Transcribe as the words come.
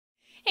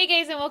Hey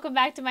guys, and welcome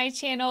back to my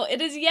channel. It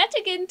is yet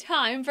again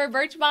time for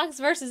Birchbox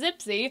versus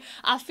Ipsy.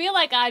 I feel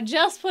like I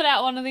just put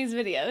out one of these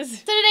videos. So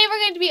today we're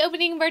going to be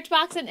opening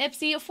Birchbox and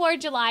Ipsy for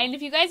July, and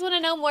if you guys want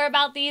to know more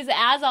about these,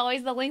 as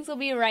always, the links will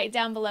be right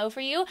down below for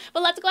you.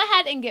 But let's go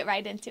ahead and get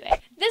right into it.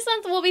 This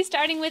month we'll be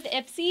starting with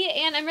Ipsy,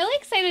 and I'm really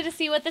excited to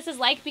see what this is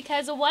like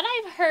because what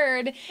I've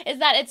heard is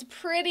that it's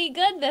pretty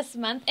good this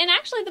month, and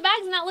actually the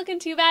bag's not looking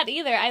too bad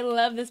either. I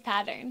love this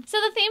pattern. So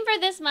the theme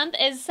for this month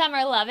is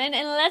Summer Lovin',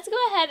 and let's go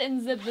ahead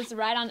and zip this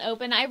right on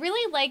open. I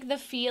really like the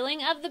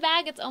feeling of the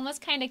bag. It's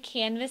almost kind of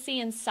canvasy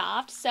and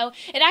soft, so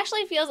it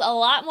actually feels a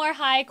lot more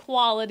high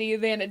quality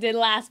than it did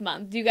last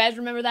month. Do you guys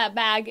remember that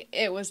bag?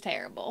 It was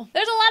terrible.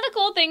 There's a lot of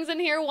cool things in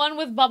here, one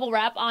with bubble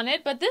wrap on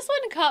it, but this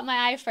one caught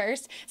my eye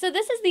first. So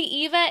this is the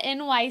Eva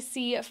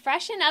NYC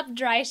Freshen Up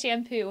Dry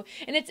Shampoo,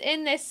 and it's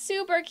in this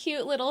super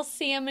cute little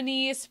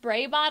salmon-y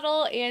spray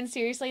bottle, and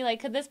seriously, like,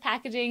 could this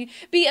packaging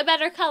be a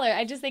better color?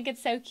 I just think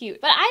it's so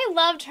cute. But I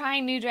love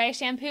trying new dry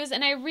shampoos,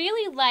 and I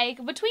really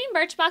like, between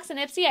Birchbox and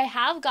Ipsy, I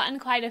have gotten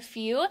quite a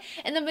few,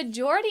 and the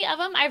majority of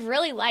them I've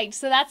really liked,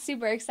 so that's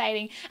super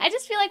exciting. I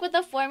just feel like with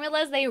the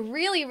formulas, they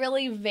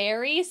really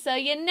vary, so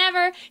you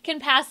never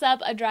can pass up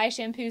a dry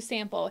shampoo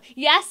sample.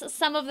 Yes,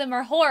 some of them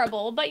are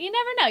horrible, but you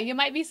never know, you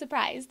might be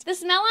surprised. The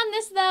smell on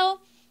this, though,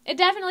 it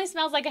definitely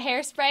smells like a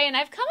hairspray, and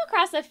I've come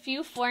across a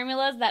few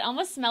formulas that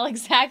almost smell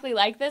exactly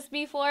like this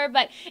before,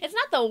 but it's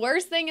not the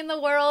worst thing in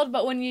the world.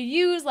 But when you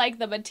use like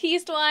the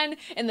Batiste one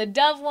and the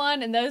Dove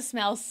one, and those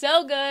smell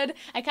so good,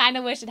 I kind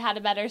of wish it had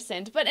a better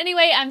scent. But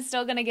anyway, I'm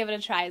still gonna give it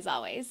a try as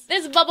always.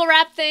 This bubble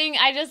wrap thing,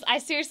 I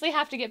seriously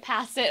have to get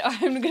past it or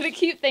I'm gonna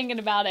keep thinking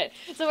about it.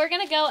 So we're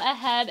gonna go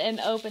ahead and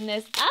open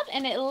this up,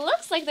 and it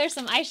looks like there's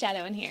some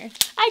eyeshadow in here.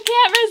 I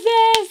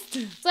can't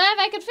resist! So if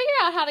I could figure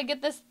out how to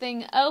get this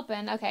thing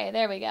open, okay,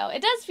 there we go.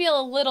 It does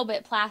feel a little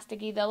bit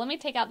plasticky though. Let me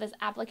take out this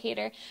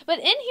applicator. But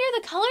in here,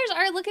 the colors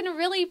are looking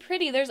really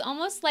pretty. There's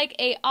almost like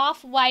a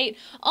off-white,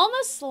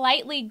 almost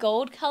slightly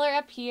gold color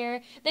up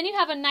here. Then you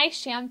have a nice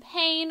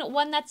champagne,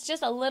 one that's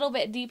just a little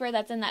bit deeper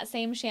that's in that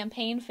same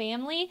champagne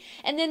family.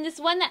 And then this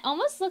one that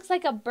almost looks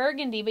like a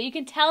burgundy, but you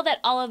can tell that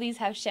all of these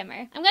have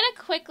shimmer. I'm gonna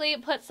quickly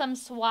put some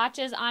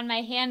swatches on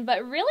my hand,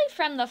 but really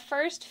from the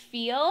first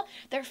feel,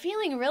 they're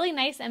feeling really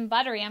nice and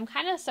buttery. I'm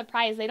kind of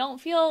surprised. They don't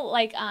feel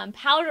like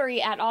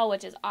powdery at all,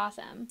 which is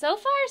awesome. So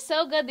far,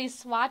 so good. These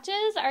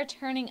swatches are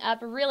turning up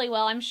really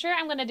well. I'm sure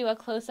I'm going to do a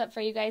close-up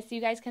for you guys so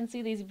you guys can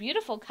see these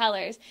beautiful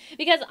colors,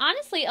 because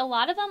honestly, a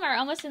lot of them are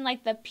almost in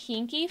like the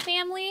pinky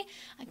family.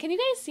 Can you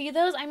guys see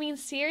those? I mean,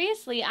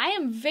 seriously, I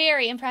am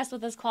very impressed with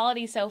this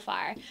quality so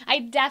far. I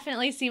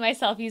definitely see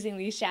myself using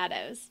these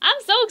shadows.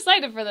 I'm so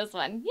excited for this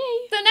one.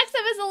 Yay! So next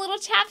up is a little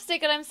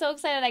chapstick, and I'm so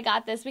excited I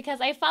got this because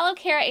I follow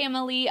Cara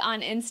Amalie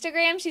on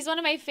Instagram. She's one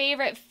of my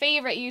favorite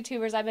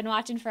YouTubers I've been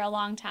watching for a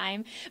long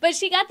time, but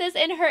she got this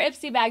in her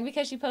Ipsy bag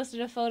because she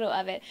posted a photo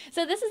of it.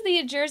 So this is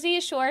the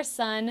Jersey Shore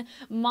Sun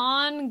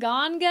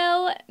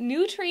Mongongo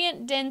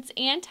Nutrient Dense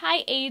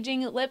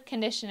Anti-Aging Lip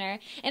Conditioner,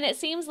 and it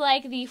seems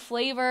like the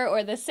flavor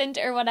or the scent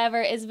or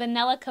whatever is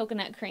vanilla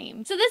coconut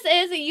cream. So this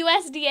is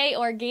USDA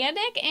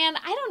organic, and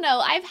I don't know,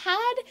 I've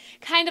had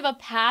kind of a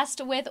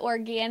past with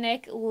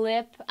organic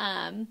lip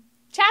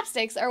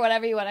chapsticks or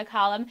whatever you want to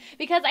call them,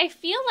 because I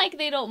feel like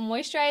they don't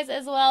moisturize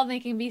as well and they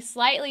can be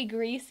slightly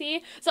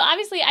greasy. So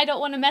obviously I don't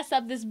want to mess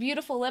up this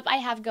beautiful lip I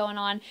have going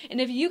on. And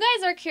if you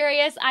guys are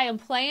curious, I am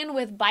playing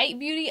with Bite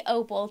Beauty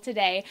Opal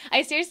today.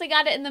 I seriously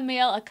got it in the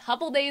mail a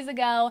couple days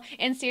ago,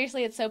 and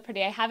seriously it's so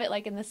pretty. I have it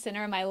like in the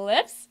center of my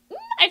lips.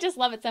 I just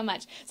love it so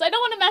much. So I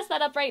don't want to mess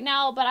that up right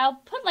now, but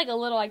I'll put like a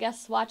little, I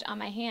guess, swatch on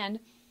my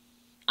hand.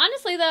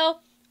 Honestly though,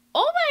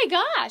 oh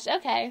my gosh,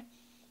 okay.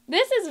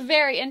 This is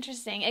very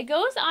interesting. It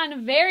goes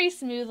on very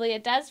smoothly.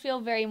 It does feel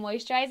very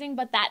moisturizing,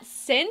 but that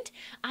scent,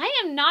 I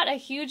am not a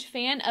huge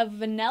fan of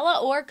vanilla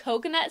or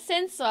coconut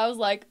scents, so I was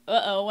like,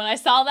 uh-oh. When I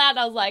saw that,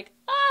 I was like,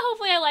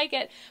 hopefully I like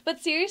it.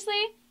 But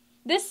seriously,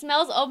 this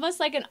smells almost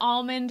like an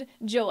almond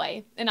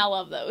joy, and I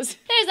love those.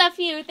 There's a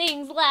few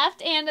things left,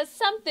 and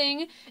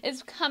something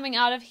is coming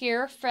out of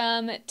here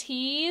from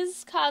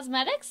Tease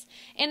Cosmetics,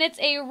 and it's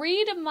a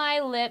Read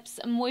My Lips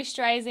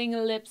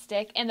moisturizing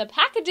lipstick, and the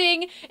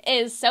packaging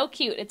is so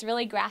cute. It's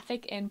really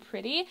graphic and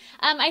pretty.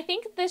 I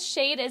think this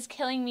shade is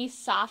Killing Me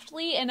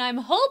Softly, and I'm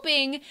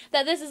hoping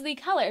that this is the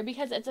color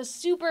because it's a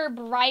super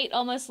bright,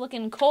 almost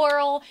looking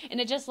coral,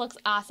 and it just looks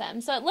awesome.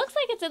 So it looks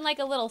like it's in like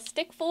a little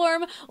stick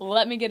form.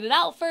 Let me get it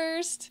out first.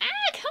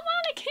 Come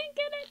on, I can't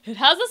get it. It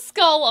has a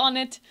skull on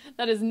it.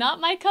 That is not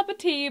my cup of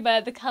tea,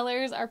 but the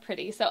colors are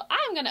pretty. So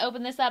I'm going to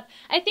open this up.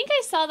 I think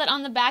I saw that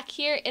on the back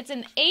here. It's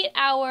an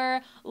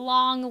 8-hour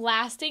long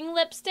lasting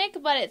lipstick,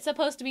 but it's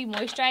supposed to be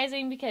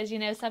moisturizing because, you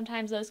know,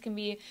 sometimes those can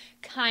be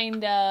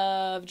kind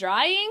of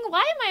drying. Why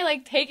am I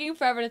like taking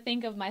forever to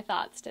think of my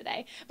thoughts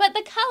today? But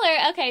the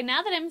color, okay,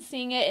 now that I'm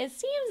seeing it, it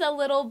seems a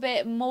little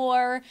bit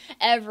more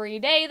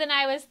everyday than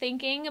I was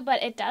thinking,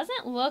 but it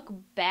doesn't look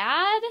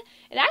bad.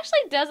 It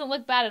actually doesn't doesn't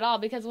look bad at all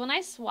because when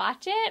I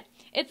swatch it,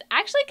 it's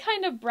actually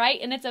kind of bright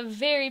and it's a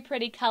very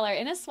pretty color.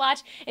 In a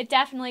swatch, it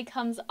definitely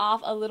comes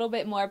off a little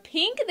bit more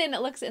pink than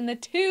it looks in the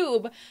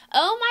tube.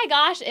 Oh my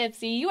gosh,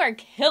 Ipsy, you are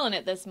killing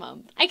it this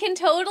month. I can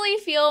totally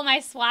feel my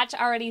swatch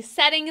already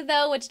setting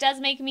though, which does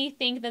make me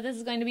think that this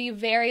is going to be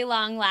very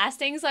long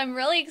lasting, so I'm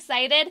really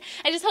excited.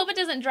 I just hope it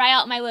doesn't dry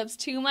out my lips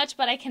too much,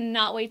 but I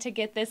cannot wait to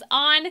get this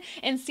on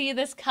and see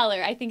this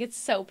color. I think it's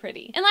so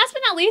pretty. And last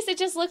but not least, it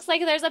just looks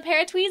like there's a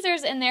pair of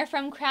tweezers in there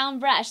from Crown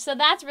Brush, so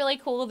that's really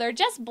cool. They're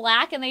just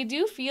black and they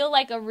do feel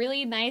like a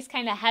really nice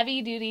kind of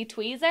heavy duty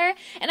tweezer,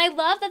 and I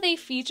love that they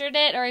featured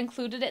it or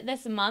included it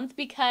this month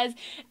because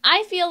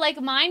I feel like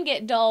mine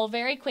get dull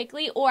very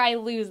quickly or I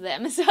lose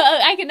them, so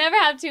I can never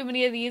have too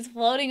many of these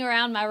floating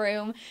around my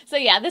room. So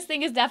yeah, this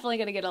thing is definitely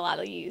going to get a lot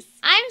of use.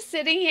 I'm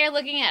sitting here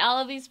looking at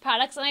all of these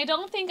products and I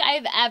don't think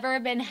I've ever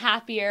been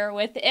happier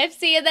with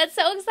Ipsy, and that's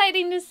so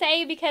exciting to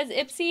say because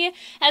Ipsy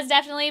has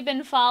definitely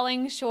been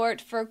falling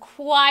short for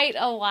quite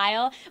a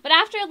while, but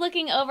after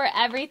looking over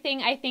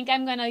everything, I think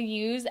I'm going to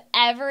use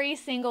every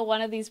single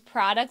one of these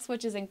products,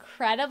 which is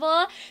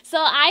incredible. So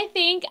I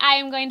think I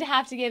am going to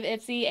have to give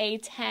Ipsy a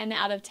 10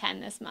 out of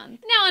 10 this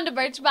month. Now onto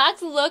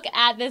Birchbox. Look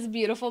at this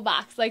beautiful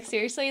box. Like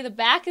seriously, the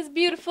back is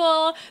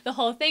beautiful. The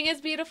whole thing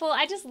is beautiful.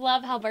 I just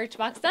love how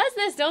Birchbox does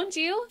this, don't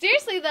you?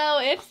 Seriously though,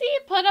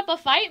 Ipsy put up a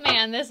fight,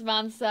 man, this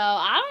month, so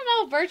I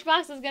don't know if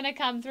Birchbox is gonna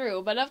come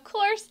through, but of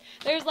course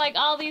there's like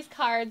all these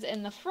cards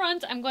in the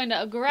front. I'm going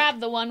to grab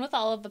the one with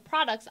all of the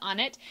products on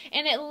it,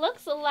 and it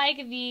looks like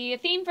the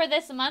theme for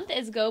this month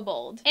is Go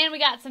Bold. And we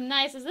got some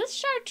nice, is this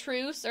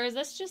chartreuse or is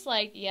this just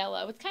like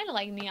yellow? It's kind of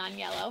like neon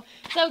yellow.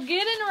 So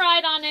getting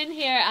right on in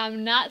here,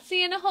 I'm not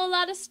seeing a whole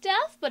lot of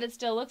stuff, but it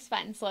still looks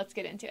fun, so let's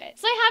get into it.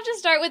 So I have to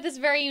start with this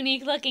very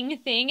unique looking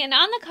thing, and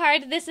on the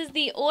card this is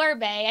the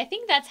Orbe, I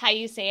think that's how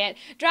you say it,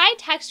 dry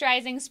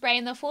texturizing spray,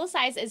 and the full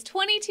size is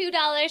 $22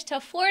 to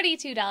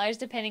 $42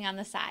 depending on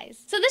the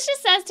size. So this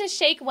just says to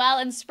shake well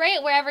and spray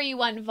it wherever you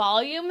want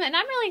volume, and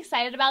I'm really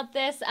excited about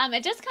this.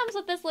 It just comes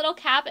with this little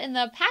cap, and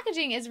the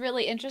packaging is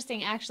really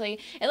interesting actually.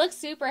 It looks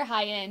super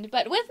high end,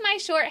 but with my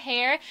short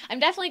hair, I'm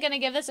definitely going to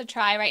give this a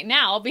try right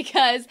now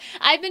because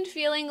I've been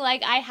feeling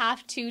like I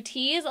have to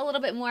tease a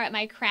little bit more at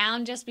my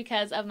crown just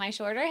because of my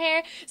shorter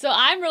hair, so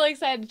I'm really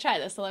excited to try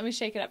this, so let me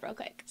shake it up real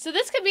quick. So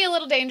this could be a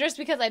little dangerous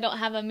because I don't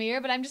have a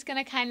mirror, but I'm just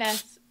going to kind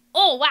of,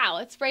 oh wow,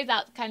 it sprays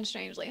out kind of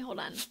strangely, hold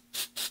on.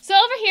 So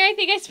over here, I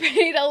think I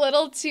sprayed a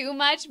little too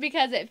much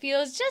because it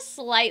feels just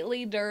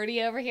slightly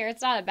dirty over here.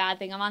 It's not a bad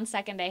thing. I'm on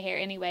second day hair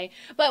anyway.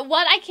 But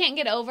what I can't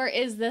get over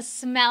is the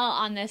smell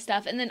on this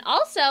stuff. And then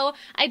also,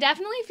 I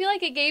definitely feel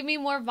like it gave me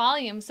more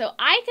volume. So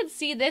I could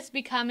see this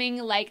becoming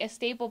like a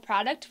staple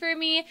product for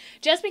me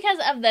just because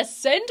of the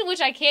scent,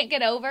 which I can't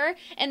get over.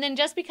 And then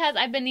just because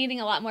I've been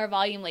needing a lot more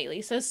volume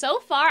lately. So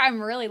far,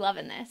 I'm really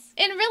loving this.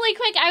 And really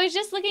quick, I was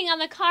just looking on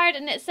the card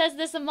and it says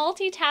this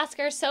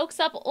multitasker soaks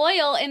up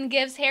oil and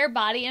gives hair,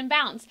 body, and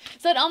bounce.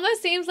 So it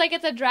almost seems like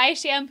it's a dry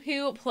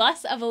shampoo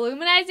plus a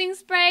volumizing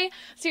spray.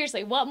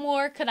 Seriously, what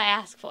more could I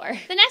ask for?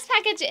 The next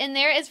package in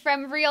there is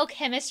from Real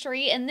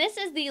Chemistry, and this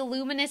is the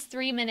Luminous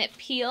 3-Minute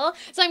Peel.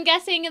 So I'm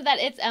guessing that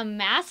it's a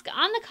mask.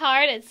 On the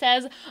card, it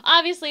says,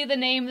 obviously the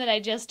name that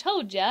I just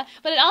told you,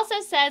 but it also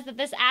says that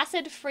this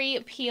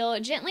acid-free peel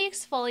gently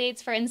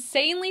exfoliates for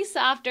insanely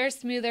softer,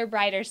 smoother,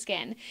 brighter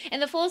skin.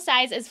 And the full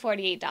size is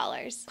 $48.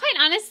 Quite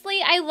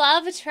honestly, I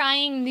love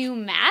trying new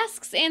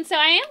masks, and so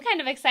I am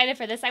kind of excited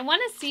for this. I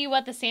want to see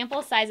what the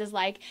sample size is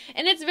like,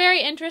 and it's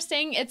very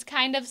interesting. It's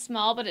kind of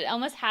small, but it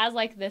almost has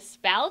like this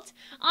spout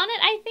on it,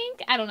 I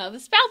think. I don't know. The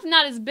spout's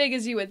not as big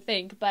as you would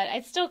think, but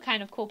it's still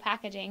kind of cool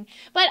packaging.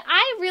 But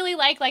I really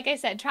like I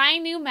said,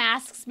 trying new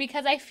masks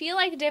because I feel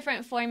like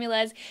different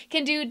formulas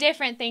can do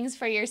different things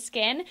for your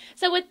skin.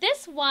 So with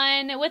this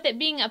one, with it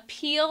being a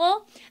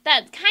peel,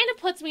 that kind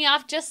of puts me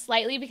off just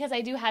slightly because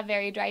I do have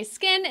very dry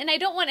skin, and I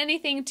don't want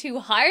anything too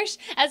harsh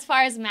as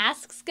far as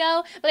masks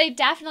go, but I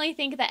definitely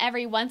think that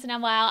every once in a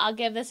while I'll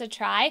give this a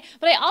try.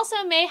 But I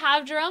also may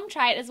have Jerome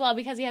try it as well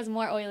because he has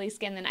more oily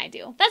skin than I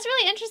do. That's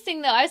really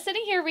interesting though. I was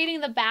sitting here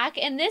reading the back,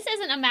 and this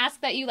isn't a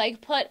mask that you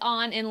like put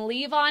on and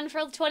leave on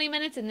for 20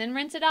 minutes and then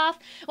rinse it off.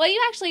 What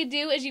you actually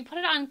do is you put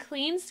it on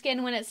clean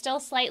skin when it's still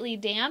slightly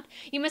damp.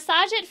 You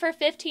massage it for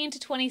 15 to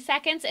 20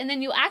 seconds, and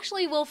then you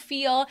actually will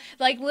feel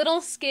like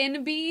little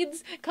skin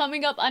beads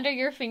coming up under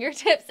your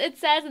fingertips, it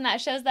says, and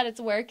that shows that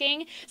it's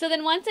working. So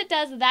then once it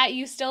does that,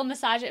 you still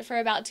massage it for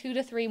about 2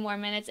 to 3 more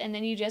minutes, and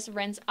then you just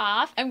rinse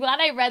off. I'm glad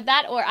I read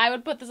that, or I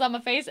would put this on my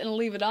face and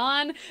leave it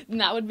on, and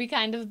that would be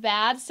kind of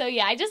bad. So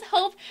yeah, I just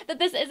hope that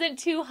this isn't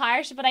too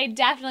harsh, but I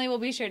definitely will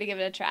be sure to give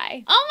it a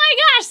try. Oh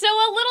my gosh, so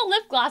a little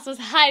lip gloss was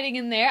hiding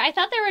in there. I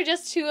thought there were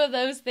just 2 of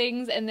those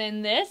things and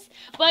then this,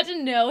 but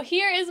no,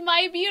 here is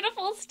my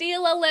beautiful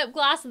Stila lip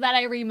gloss that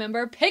I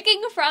remember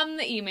picking from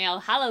the email.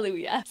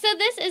 Hallelujah. So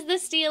this is the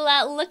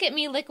Stila Look at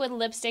Me liquid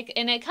lipstick,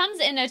 and it comes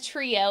in a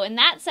trio, and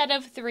that set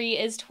of 3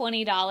 is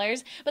 $20.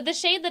 colors, but the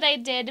shade that I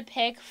did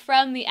pick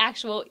from the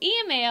actual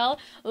email,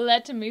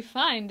 let me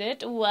find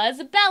it,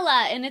 was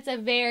Bella, and it's a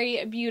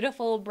very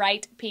beautiful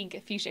bright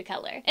pink fuchsia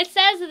color. It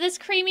says that this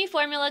creamy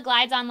formula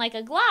glides on like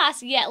a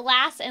gloss, yet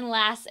lasts and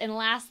lasts and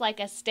lasts like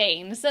a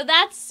stain. So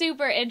that's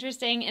super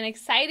interesting and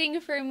exciting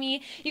for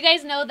me. You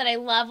guys know that I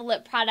love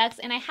lip products,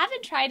 and I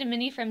haven't tried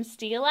many from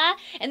Stila,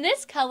 and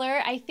this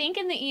color, I think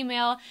in the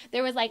email,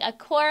 there was like a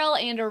coral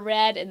and a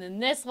red, and then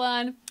this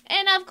one.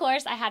 And of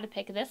course, I had to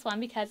pick this one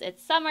because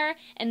it's summer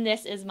and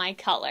this is my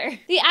color.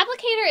 The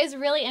applicator is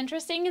really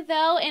interesting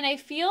though, and I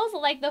feel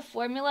like the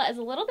formula is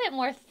a little bit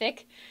more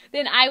thick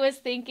than I was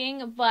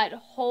thinking, but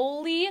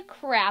holy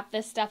crap,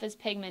 this stuff is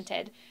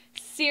pigmented.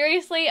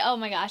 Seriously, oh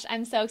my gosh,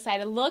 I'm so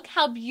excited. Look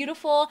how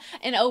beautiful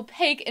and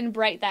opaque and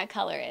bright that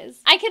color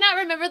is. I cannot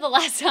remember the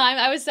last time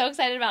I was so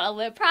excited about a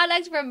lip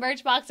product from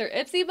Birchbox or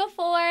Ipsy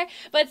before,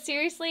 but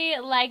seriously,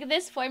 like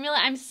this formula,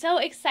 I'm so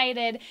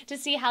excited to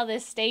see how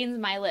this stains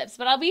my lips.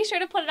 But I'll be sure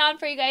to put it on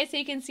for you guys so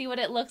you can see what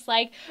it looks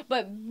like.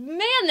 But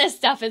man, this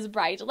stuff is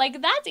bright.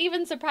 Like that's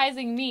even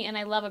surprising me, and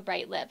I love a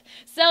bright lip.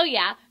 So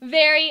yeah,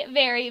 very,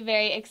 very,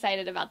 very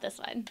excited about this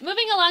one.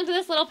 Moving along to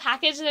this little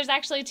package, there's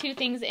actually two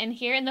things in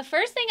here, and the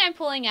first thing I'm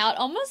pulling out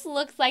almost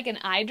looks like an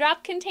eye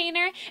drop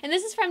container, and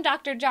this is from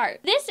Dr. Jart.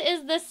 This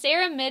is the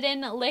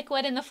Ceramidin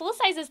liquid, and the full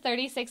size is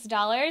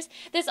 $36.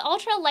 This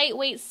ultra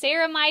lightweight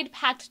ceramide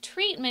packed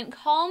treatment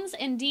calms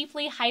and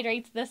deeply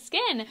hydrates the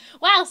skin.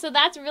 Wow, so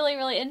that's really,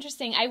 really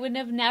interesting. I would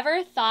have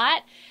never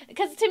thought,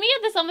 because to me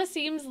this almost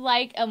seems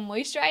like a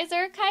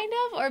moisturizer kind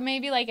of, or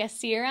maybe like a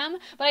serum,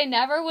 but I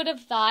never would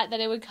have thought that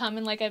it would come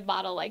in like a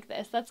bottle like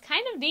this. That's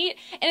kind of neat,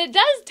 and it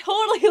does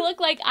totally look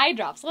like eye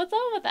drops. What's up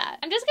with that?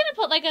 I'm just gonna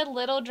put like a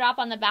little drop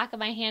on the back of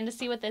my hand to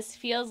see what this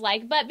feels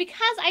like, but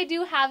because I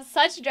do have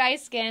such dry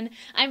skin,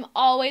 I'm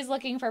always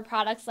looking for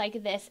products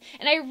like this,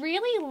 and I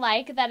really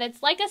like that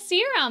it's like a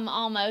serum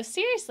almost.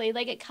 Seriously,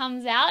 like it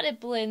comes out, it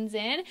blends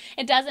in,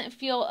 it doesn't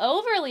feel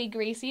overly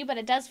greasy, but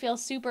it does feel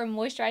super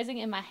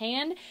moisturizing, and my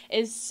hand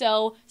is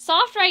so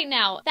soft right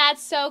now.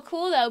 That's so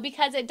cool though,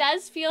 because it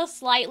does feel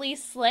slightly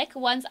slick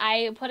once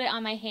I put it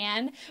on my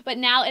hand, but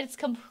now it's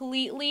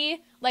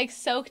completely like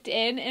soaked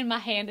in and my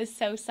hand is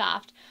so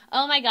soft.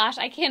 Oh my gosh,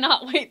 I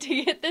cannot wait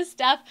to get this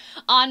stuff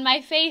on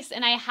my face,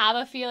 and I have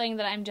a feeling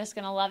that I'm just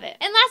gonna love it.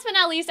 And last but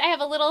not least, I have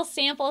a little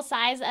sample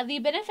size of the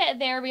Benefit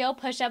They're Real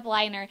Push-Up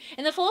Liner,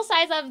 and the full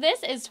size of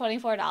this is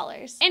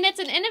 $24. And it's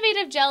an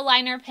innovative gel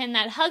liner pen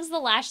that hugs the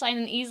lash line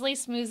and easily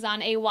smooths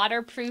on a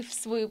waterproof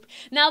swoop.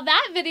 Now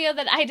that video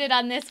that I did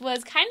on this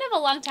was kind of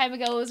a long time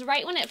ago. It was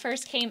right when it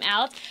first came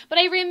out, but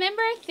I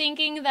remember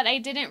thinking that I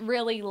didn't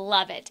really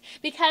love it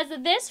because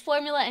this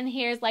formula in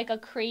here is like a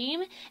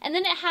cream, and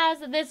then it has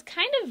this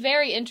kind of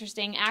very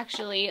interesting,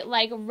 actually,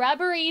 like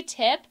rubbery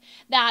tip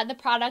that the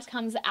product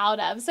comes out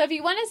of. So if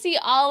you want to see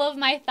all of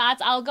my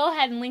thoughts, I'll go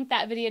ahead and link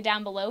that video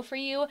down below for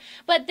you.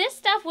 But this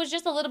stuff was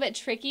just a little bit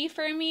tricky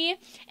for me,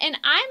 and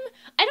I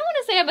don't want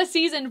to say I'm a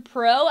seasoned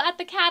pro at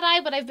the cat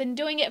eye, but I've been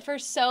doing it for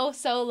so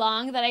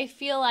long that I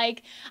feel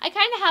like I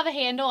kind of have a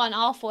handle on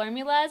all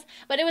formulas,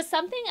 but it was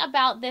something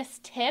about this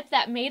tip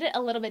that made it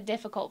a little bit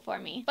difficult for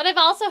me. But I've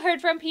also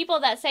heard from people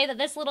that say that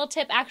this little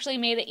tip actually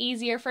made it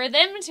easier for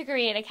them to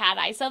create a cat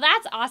eye, so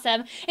that's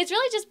awesome. It's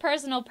really just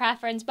personal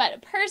preference,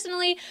 but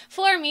personally,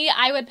 for me,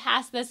 I would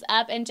pass this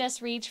up and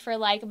just reach for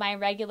like my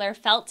regular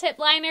felt tip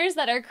liners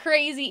that are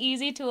crazy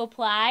easy to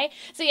apply.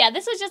 So yeah,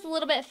 this was just a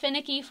little bit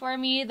finicky for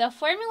me. The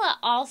formula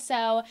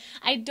also,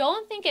 I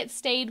don't think it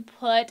stayed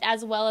put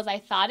as well as I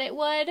thought it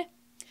would.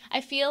 I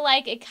feel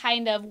like it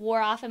kind of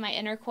wore off in my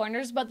inner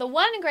corners, but the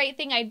one great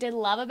thing I did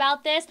love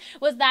about this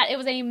was that it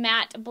was a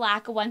matte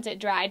black once it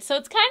dried. So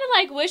it's kind of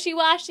like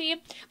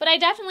wishy-washy, but I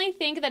definitely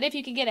think that if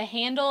you could get a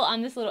handle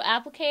on this little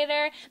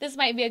applicator, this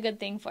might be a good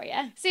thing for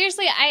you.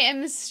 Seriously, I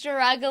am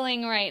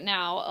struggling right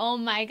now. Oh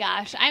my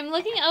gosh. I'm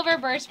looking over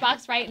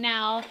Birchbox right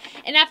now,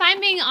 and if I'm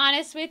being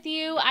honest with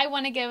you, I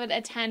want to give it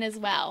a 10 as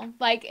well.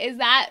 Like, is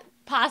that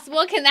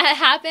possible? Can that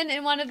happen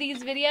in one of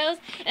these videos?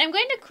 And I'm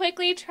going to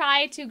quickly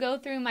try to go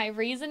through my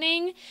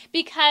reasoning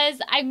because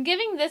I'm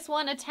giving this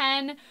one a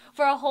 10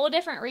 for a whole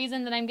different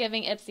reason than I'm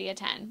giving Ipsy a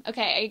 10.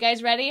 Okay, are you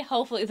guys ready?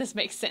 Hopefully this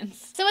makes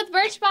sense. So with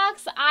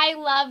Birchbox, I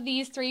love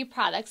these three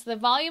products: the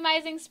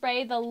volumizing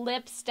spray, the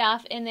lip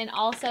stuff, and then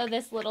also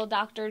this little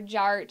Dr.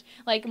 Jart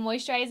like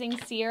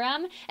moisturizing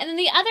serum. And then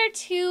the other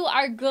two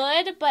are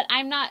good, but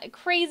I'm not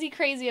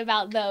crazy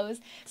about those.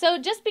 So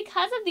just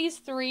because of these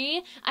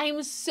three,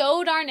 I'm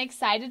so darn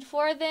excited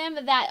for them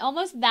that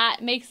almost that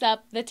makes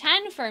up the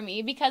 10 for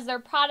me, because they're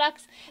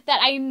products that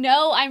I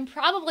know I'm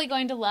probably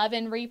going to love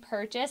and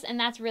repurchase, and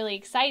that's really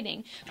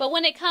exciting. But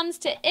when it comes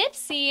to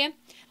Ipsy,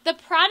 The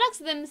products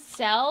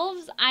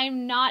themselves,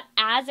 I'm not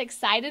as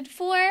excited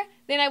for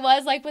than I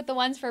was like with the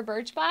ones for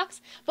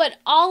Birchbox, but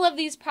all of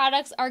these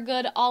products are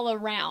good all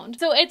around.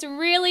 So it's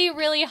really,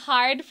 really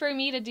hard for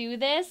me to do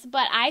this,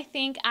 but I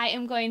think I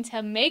am going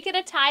to make it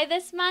a tie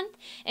this month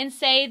and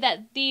say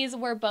that these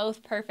were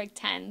both perfect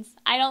 10s.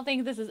 I don't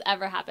think this has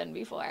ever happened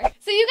before.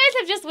 So you guys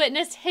have just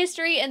witnessed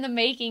history in the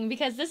making,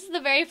 because this is the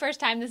very first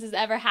time this has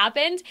ever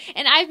happened,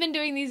 and I've been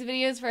doing these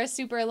videos for a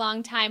super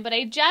long time, but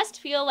I just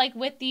feel like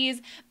with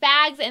these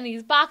bags and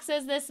these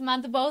boxes this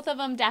month, both of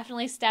them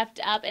definitely stepped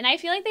up, and I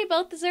feel like they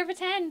both deserve a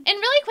 10. And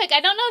really quick, I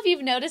don't know if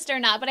you've noticed or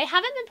not, but I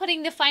haven't been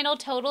putting the final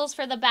totals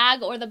for the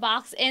bag or the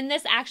box in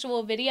this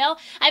actual video.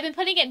 I've been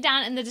putting it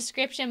down in the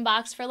description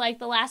box for like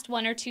the last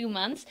 1 or 2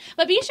 months,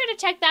 but be sure to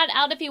check that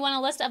out if you want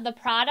a list of the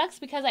products,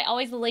 because I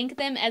always link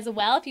them as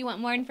well if you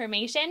want more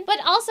information. But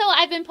also,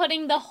 I've been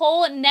putting the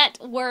whole net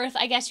worth,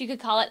 I guess you could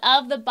call it,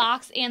 of the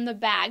box and the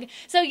bag.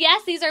 So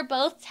yes, these are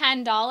both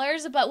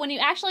 $10, but when you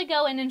actually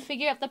go in and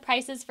figure out the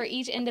prices for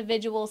each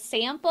individual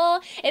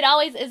sample, it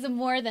always is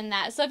more than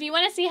that. So if you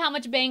want to see how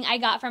much bang I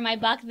got for my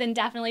buck, then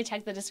definitely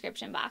check the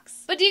description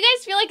box. But do you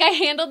guys feel like I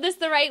handled this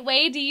the right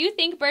way? Do you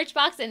think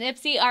Birchbox and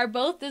Ipsy are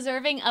both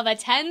deserving of a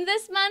 10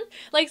 this month?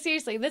 Like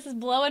seriously, this is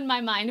blowing my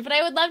mind, but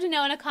I would love to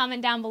know in a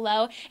comment down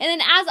below. And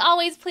then as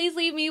always, please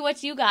leave me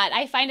what you got.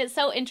 I find it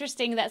so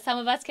interesting that some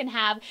of us can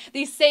have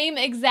the same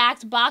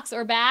exact box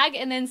or bag,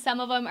 and then some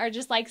of them are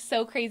just like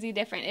so crazy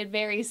different. It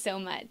varies so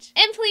much.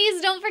 And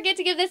please don't forget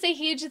to give this a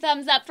huge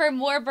thumbs up for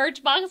more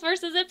Birchbox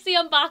versus Ipsy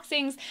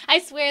unboxings. I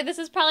swear this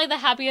is probably the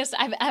happiest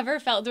I've ever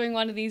felt doing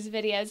one of these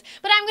videos.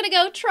 But I'm gonna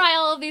go try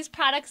all of these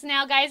products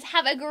now, guys.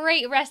 Have a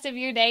great rest of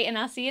your day, and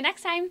I'll see you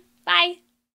next time. Bye!